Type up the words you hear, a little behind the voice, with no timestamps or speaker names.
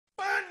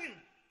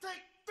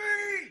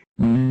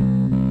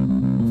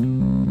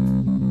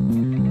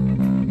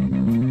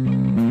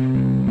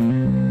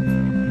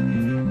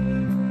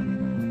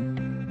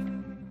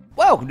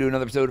Welcome to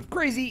another episode of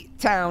Crazy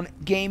Town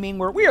Gaming,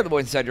 where we are the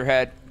voice inside your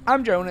head.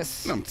 I'm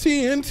Jonas. I'm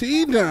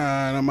TNT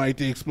Dynamite,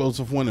 the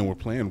explosive one, and we're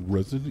playing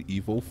Resident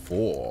Evil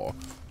 4.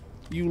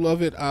 You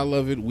love it, I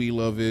love it, we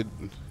love it.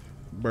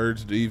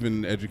 Birds,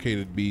 even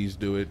educated bees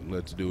do it.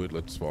 Let's do it.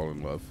 Let's fall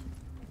in love.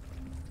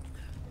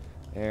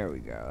 There we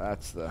go.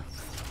 That's the...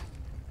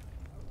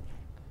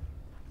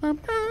 Bum,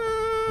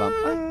 Bum,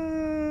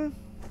 bum,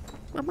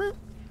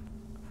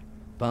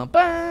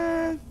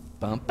 bum,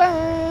 bum,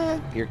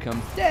 bum. Here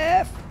comes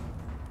death.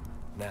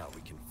 Now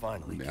we can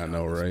finally I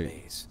know, right?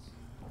 Maze.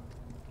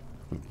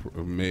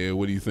 Man,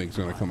 what do you think's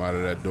gonna come out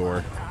of that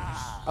door?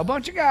 A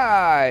bunch of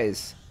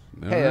guys.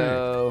 All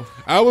Heyo. right.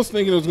 I was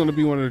thinking it was gonna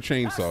be one of the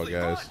chainsaw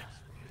guys.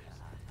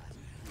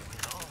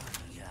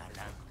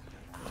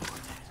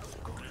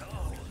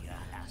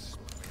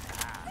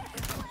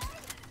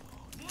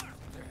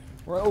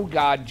 Oh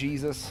God,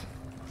 Jesus.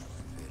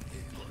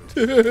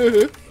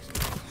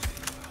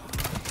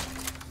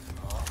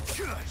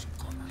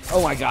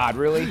 Oh my God,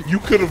 really? You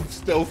could have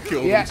stealth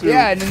killed him too.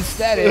 Yeah, and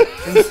instead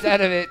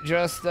of it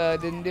just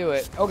didn't do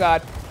it. Oh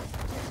God.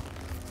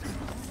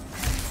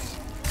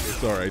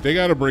 It's all right. They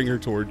gotta bring her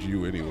towards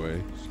you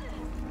anyway.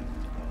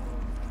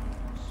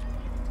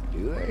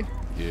 Do they?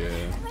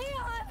 Yeah.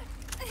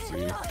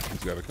 See,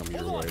 he's gotta come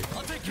your way.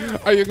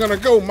 Are you gonna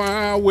go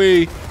my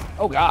way?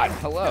 Oh God,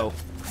 hello.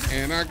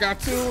 And I got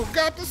to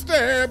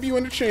stab you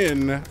in the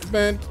chin.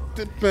 Bent.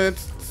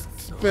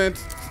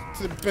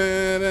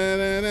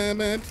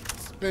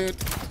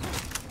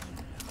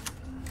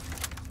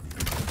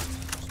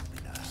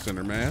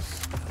 Center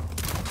mass.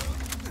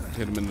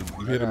 Hit him in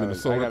the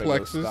solar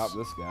plexus. Go stop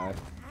this guy.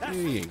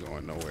 He ain't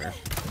going nowhere.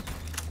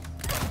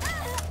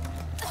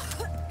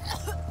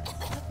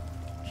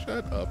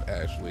 Shut up,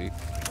 Ashley.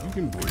 You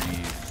can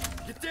breathe.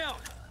 Get down.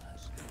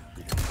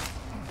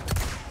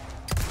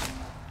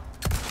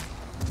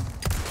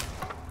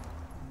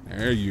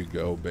 There you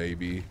go,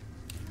 baby.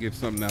 Get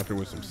something out there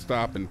with some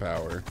stopping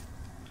power.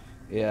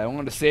 Yeah, I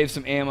wanted to save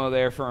some ammo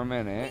there for a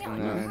minute.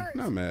 And then,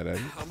 Not mad at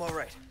you. I'm all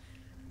right.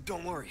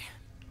 Don't worry.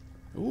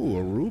 Ooh,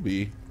 a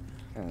ruby.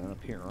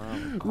 up here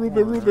around the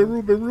Ruby,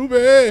 corner.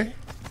 Ruby.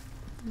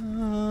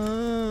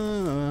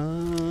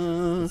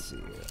 Let's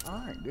see. All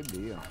right, good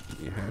deal.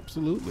 Yeah,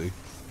 absolutely.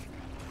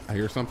 I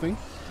hear something.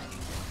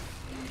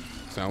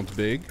 Sounds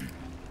big.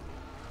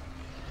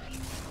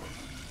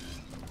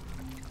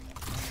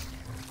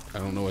 I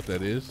don't know what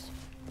that is.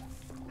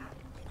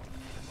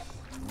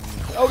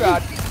 Oh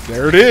God.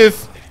 There it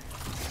is.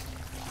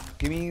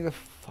 Give me the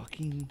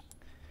fucking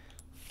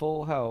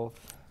full health.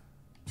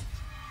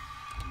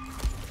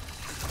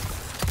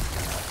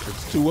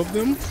 There's two of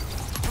them.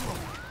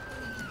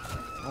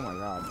 Oh my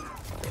God.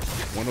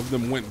 One of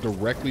them went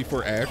directly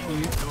for Ashley.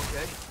 You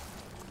okay?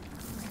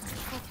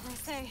 What can I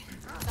say?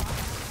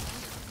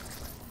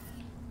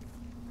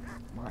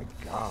 My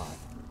God.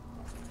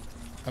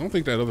 I don't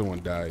think that other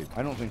one died.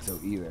 I don't think so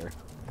either.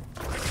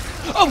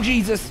 Oh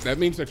Jesus! That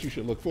means that you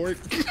should look for it.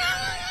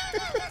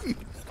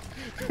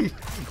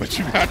 But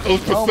you got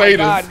those Oh my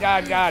potatoes.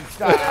 God,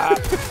 stop.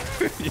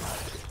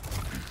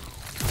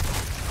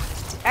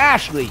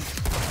 Ashley,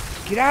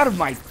 get out of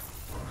my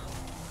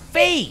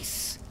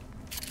face.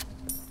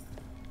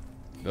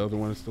 The other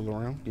one is still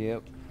around?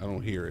 Yep. I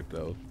don't hear it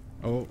though.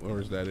 Oh, or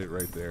is that it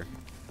right there?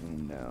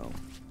 No.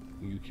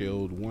 You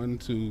killed 1,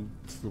 2,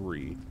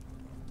 3.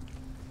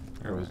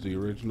 There was the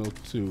original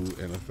 2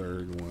 and a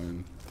third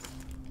one.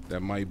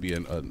 That might be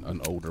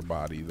an older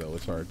body though.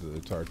 It's hard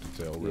to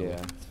tell really.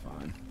 Yeah, it's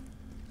fine.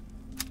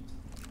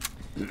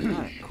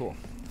 Alright, cool.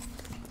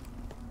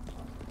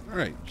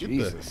 Alright, get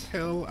Jesus. the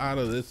hell out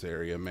of this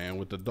area, man,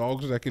 with the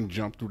dogs that can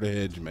jump through the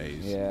hedge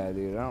maze. Yeah,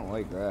 dude, I don't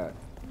like that.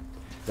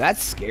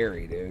 That's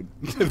scary, dude.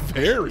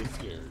 Very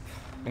scared.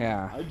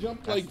 Yeah. I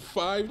jumped like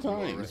 5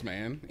 times,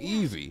 man.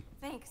 Easy.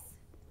 Thanks.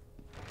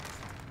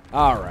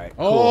 Alright.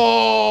 Cool.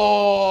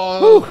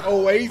 Oh, Must be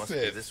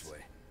Oasis. this way.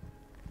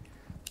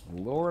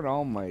 Lord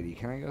Almighty.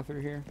 Can I go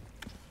through here?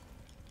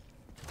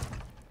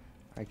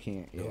 I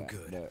can't yet. No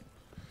good. But...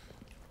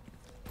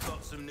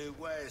 Got some new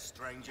wares,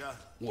 stranger.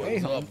 Hey,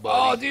 What's home. up,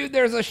 buddy? Oh, dude,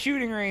 there's a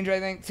shooting range, I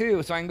think,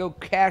 too, so I can go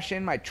cash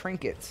in my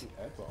trinkets.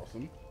 That's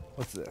awesome.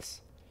 What's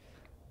this?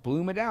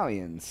 Blue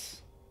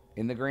medallions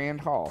in the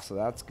Grand Hall, so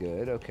that's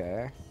good.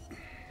 Okay.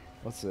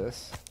 What's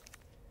this?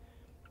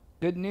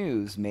 Good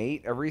news,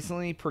 mate. I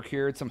recently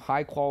procured some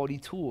high-quality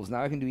tools.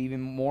 Now I can do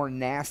even more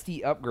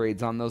nasty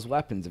upgrades on those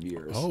weapons of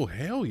yours. Oh,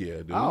 hell yeah,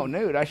 dude. Oh,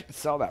 dude, I should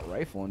sell that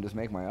rifle and just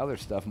make my other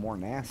stuff more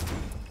nasty.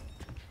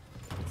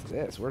 What's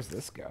this? Where's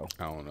this go?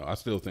 I don't know. I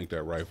still think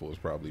that rifle is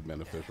probably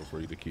beneficial for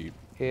you to keep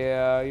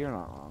Yeah, you're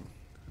not wrong.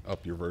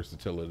 up your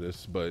versatility,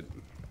 but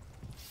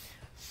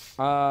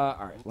All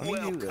right, let me do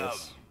Welcome.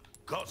 this.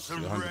 Got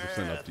some 100%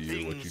 rare up to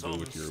you what you things do on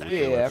with your-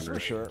 sale. Yeah, Stranger. for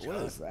sure.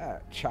 What is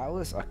that?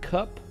 Chalice? A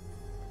cup?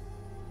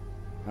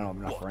 I don't have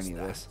enough for What's any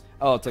of that? this.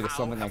 Oh, it's like How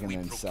something I have can we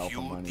then sell for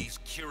procured money. these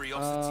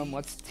curiosities?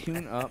 Let's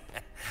tune up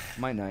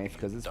my knife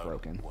because it's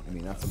broken. I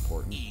mean, that's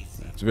important.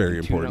 Easy. It's very Tune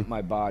up important.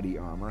 my body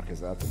armor because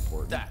that's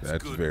important.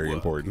 That's good very work,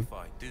 important. if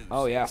I do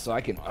Oh say yeah, so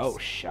I can. myself. Oh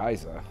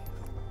shiza.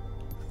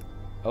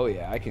 Oh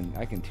yeah, I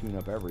can tune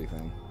up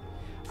everything.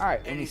 All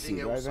right, let me see.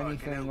 Do I have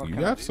anything? What You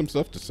kind got of- some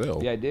stuff to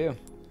sell. Yeah, I do.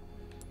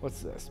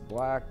 What's this?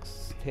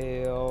 Black's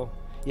tail.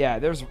 Yeah,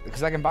 there's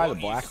because I can buy the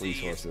What you black see is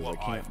resources. I what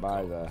can't I've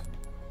buy got. the.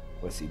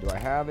 Let's see. Do I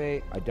have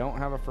a? I don't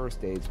have a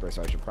first aid spray,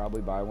 so I should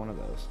probably buy one of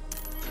those.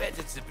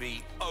 Better to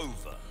be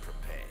over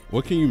prepared.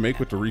 What can you make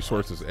with the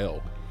resources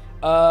L?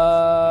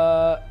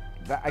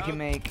 That I can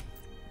make.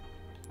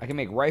 I can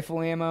make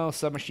rifle ammo,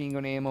 submachine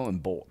gun ammo,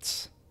 and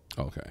bolts.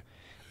 Okay.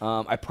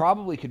 I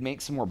probably could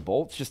make some more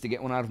bolts just to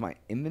get one out of my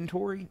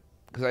inventory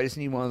because I just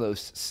need one of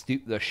those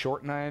the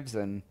short knives,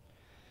 and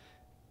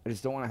I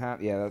just don't want to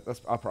have. Yeah,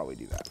 that's I'll probably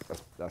do that.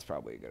 That's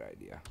probably a good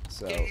idea.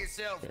 So Get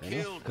yourself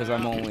killed. because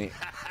I'm only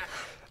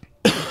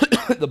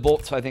the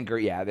bolts I think are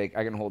I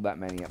can hold that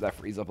many up. That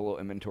frees up a little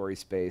inventory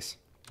space.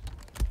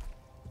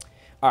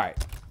 All right,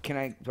 do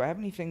I have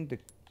anything to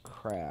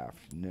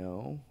craft?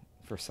 No,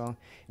 for some.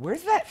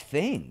 Where's that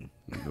thing?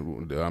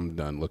 I'm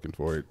done looking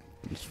for it.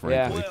 It's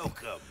Yeah. frankly.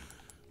 Welcome.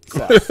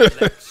 So,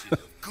 Selection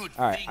of good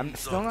all right, I'm things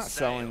still on not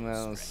selling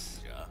sale, those.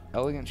 stranger.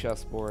 Elegant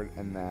chessboard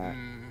and that.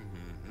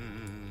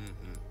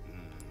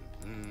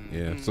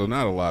 Yeah, so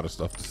not a lot of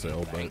stuff to sell,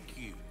 but Thank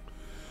you.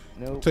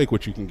 Nope. take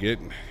what you can get.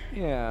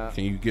 Yeah.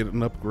 Can you get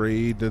an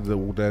upgrade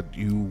that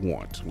you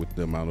want with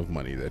the amount of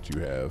money that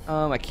you have?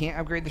 I can't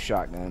upgrade the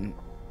shotgun.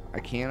 I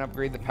can't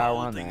upgrade the power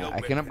on Molding that. a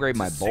I can upgrade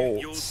my weapon to suit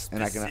your bolts,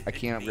 and I specific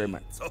can't upgrade my.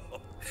 needs.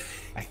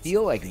 I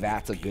feel like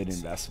that's a good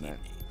investment.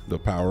 The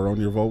power on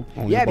your volt?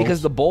 On Yeah, your because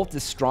bolts? the bolt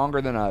is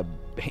stronger than a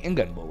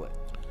handgun bullet.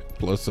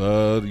 Plus,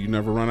 you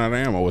never run out of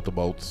ammo with the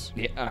bolts,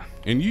 Yeah,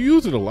 and you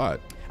use it a lot.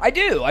 I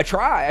do. I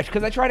try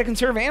because I try to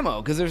conserve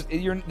ammo because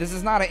this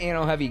is not an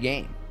ammo heavy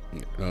game.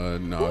 No,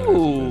 it hasn't been.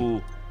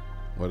 Ooh.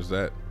 What is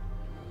that?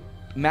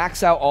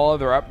 Max out all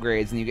other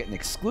upgrades, and you get an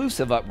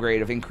exclusive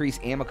upgrade of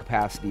increased ammo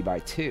capacity by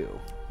 2.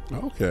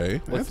 Okay,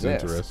 What's that's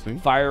this? interesting.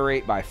 Fire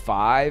rate by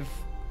 5.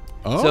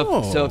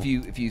 Oh, So if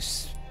you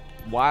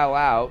while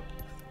out,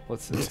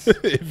 what's this?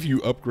 if you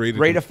upgraded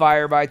Rate of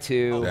fire by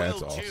 2.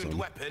 That's Well-tuned awesome.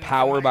 weapon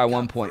Power to by make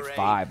up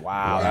 1.5. for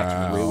Wow,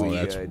 that's really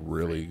that's good.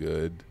 really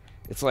good.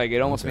 It's like it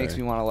almost makes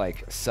Okay. me want to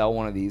like sell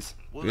one of these,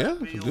 Will Yeah,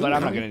 that be it's all but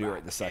I'm not right? gonna do it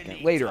right this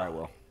second. Later I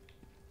will.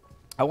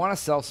 I want to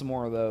sell some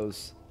more of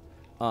those.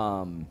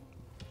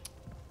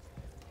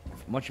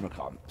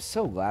 Whatchamacallit. I'm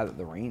so glad that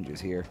the range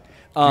is here.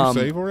 You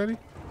save already?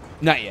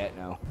 Not yet,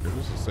 no.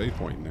 There's a save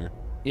point in there.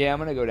 Yeah, I'm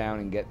gonna go down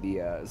and get the.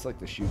 It's like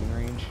the shooting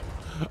range.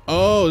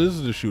 Oh, this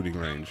is the shooting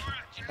range.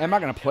 I'm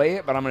not gonna play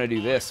it, but I'm gonna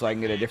do this so I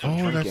can get a different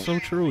Oh, trinket. that's so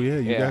true. Yeah,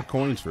 you Yeah. got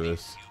coins for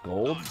this.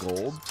 Gold,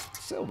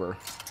 silver.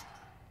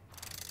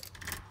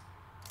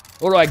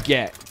 What do I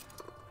get?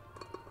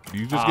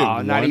 You just get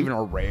one. Not even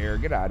a rare.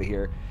 Get out of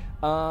here.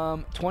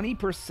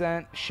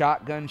 20%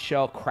 shotgun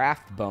shell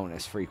craft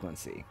bonus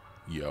frequency.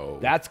 Yo,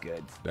 That's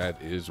good. that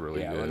is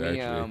really Yeah, good. let me.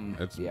 Actually,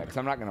 that's Yeah, because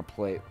I'm not gonna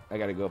play. I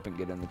gotta go up and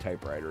get in the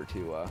typewriter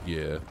to.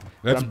 yeah,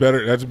 that's I'm-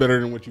 better. That's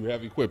better than what you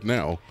have equipped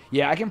now.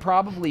 Yeah, I can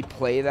probably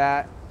play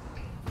that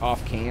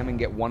off cam and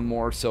get one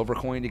more silver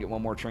coin to get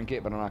one more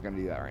trinket, but I'm not gonna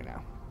do that right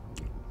now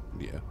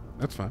Yeah,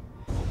 that's fine.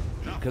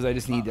 because I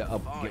just need to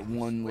get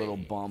one little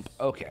bump.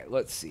 Okay,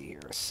 let's see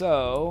here.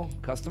 So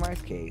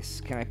customized case.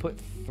 Can I put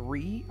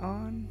 3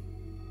 on?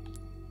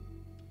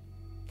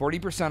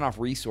 40% off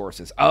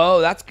resources. Oh,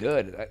 that's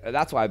good.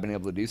 That's why I've been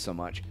able to do so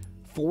much.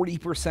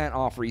 40%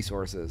 off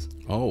resources.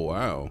 Oh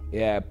wow.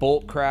 Yeah,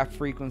 bolt craft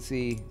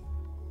frequency.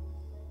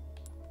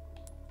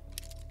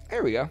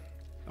 There we go.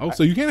 Oh,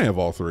 so you can have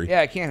all 3.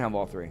 Yeah, I can't have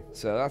all 3,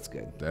 so that's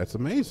good. That's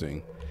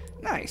amazing.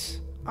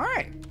 Nice. All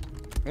right,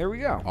 there we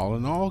go. All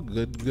in all,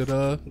 good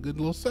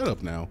little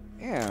setup now.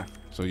 Yeah.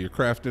 So you're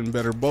crafting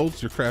better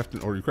bolts. You're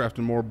crafting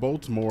more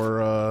bolts,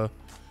 more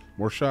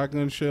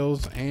shotgun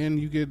shells, and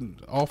you get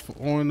off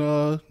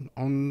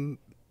on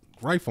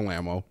rifle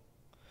ammo.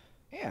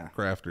 Yeah.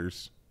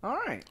 Crafters. All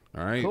right.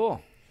 All right.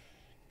 Cool.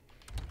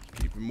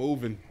 Keep it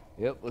moving.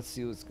 Yep. Let's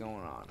see what's going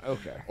on.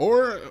 Okay.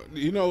 Or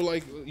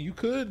like you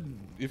could,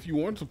 if you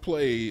want to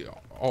play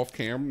off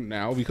cam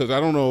now, because I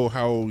don't know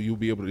how you'll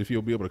be able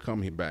to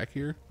come back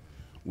here.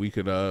 We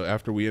could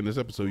after we end this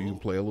episode, you can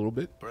play a little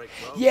bit.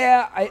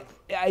 Yeah,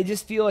 I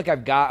just feel like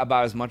I've got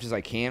about as much as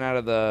I can out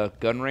of the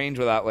gun range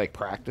without like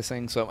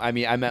practicing. So I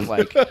mean, I meant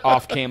like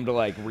off cam to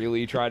like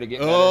really try to get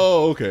better.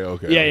 Oh,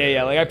 okay.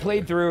 Yeah. Like I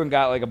played through and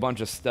got like a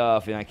bunch of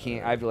stuff, and I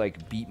have to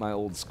like beat my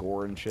old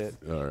score and shit.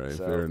 All right,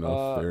 So, fair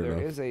enough. Fair there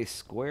enough. is a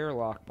square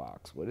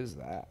lockbox. What is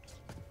that?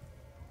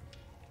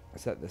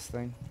 Is that this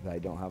thing that I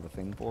don't have a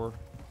thing for?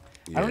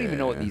 I don't even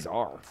know what Yeah. these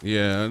are.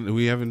 Yeah,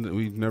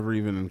 we've never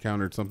even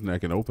encountered something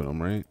that can open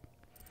them, right?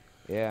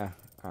 Yeah.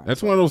 All right.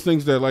 That's one of those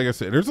things that, like I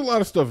said, there's a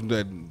lot of stuff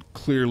that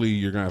clearly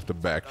you're gonna have to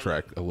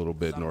backtrack a little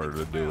bit in order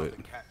to do it.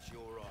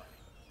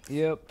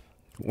 Yep.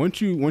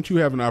 Once you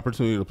have an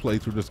opportunity to play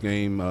through this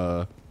game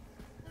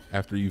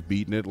after you've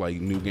beaten it, like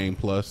New Game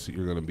Plus,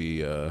 you're gonna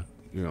be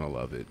You're gonna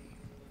love it.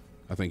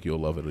 I think you'll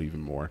love it even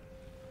more.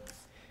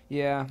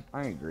 Yeah,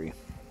 I agree.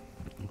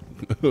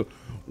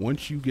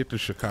 Once you get the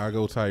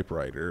Chicago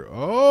typewriter.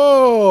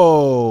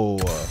 Oh!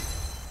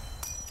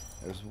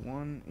 There's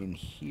one in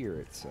here,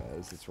 it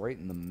says. It's right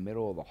in the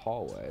middle of the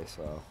hallway,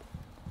 so...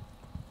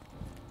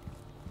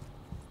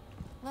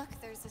 Look,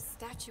 there's a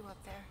statue up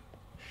there.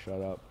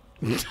 Shut up.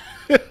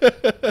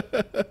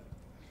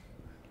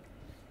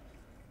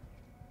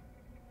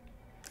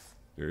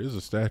 There is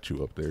a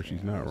statue up there.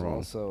 She's not There's wrong.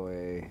 also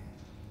a...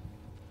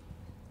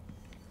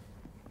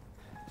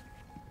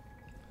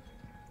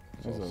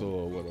 There's also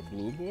a, what, a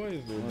blue boy?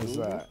 Is there a What is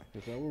blue that? boy?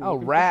 Is that what we're Oh,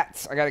 looking for?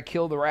 rats. I gotta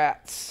kill the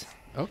rats.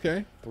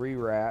 Okay. 3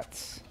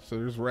 rats. So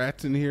there's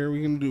rats in here.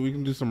 We can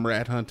do some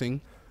rat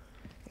hunting.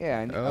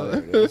 Yeah, oh,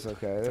 there it is. Okay,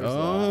 there's that.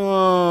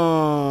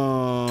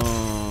 Oh.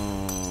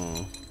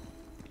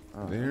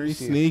 Let Very me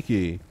see.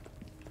 sneaky.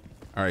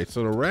 All right,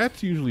 so the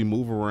rats usually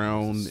move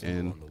around Symbol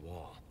and on the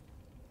wall.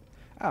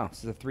 Oh,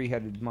 this is a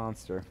 3-headed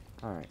monster.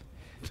 Alright.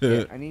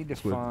 Yeah, I need to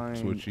that's what, find...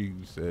 that's what she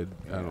said.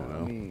 I don't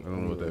know. I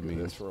don't know what that look at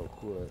means. This real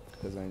quick,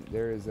 because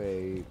there is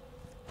a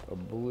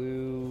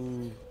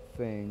blue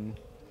thing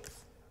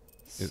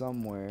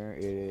somewhere.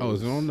 It is. Oh,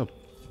 is it on the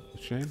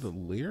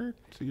chandelier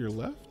to your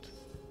left?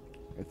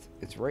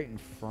 It's right in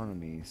front of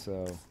me,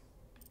 so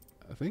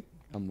I think.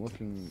 I'm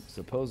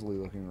supposedly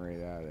looking right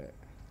at it.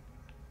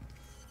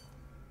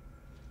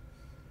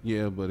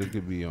 Yeah, but it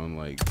could be on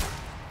like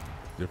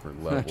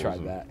different levels. I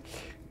tried that.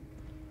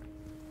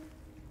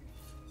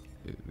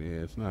 Yeah,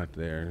 it's not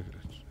there.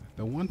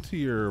 The one to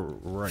your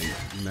right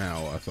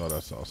now, I thought I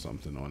saw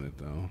something on it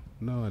though.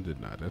 No, I did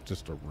not. That's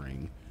just a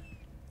ring.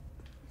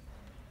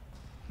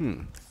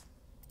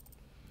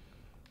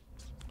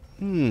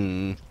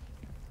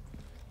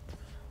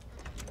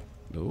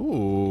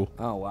 Ooh.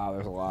 Oh wow,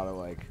 there's a lot of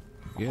like.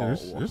 Yeah,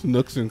 there's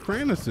nooks and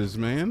crannies,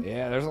 man.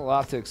 Yeah, there's a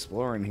lot to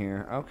explore in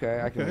here.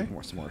 Okay, I can Okay.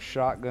 make some more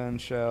shotgun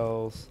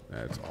shells.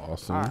 That's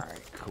awesome. All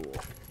right, cool.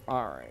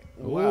 All right.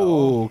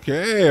 Ooh,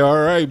 okay, all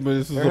right, but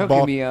this is They're a hooking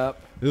boss. me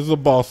up. This is a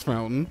boss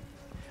fountain.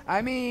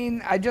 I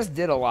mean, I just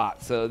did a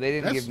lot, so they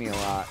didn't That's- give me a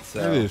lot. So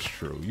That is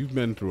true. You've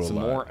been through a some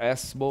lot. more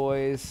S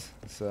boys.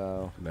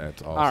 So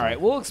That's awesome. all right,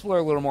 we'll explore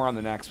a little more on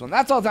the next one.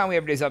 That's all the time we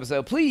have for today's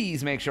episode.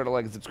 Please make sure to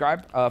like and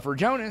subscribe. For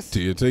Jonas,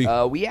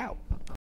 TNT. we out.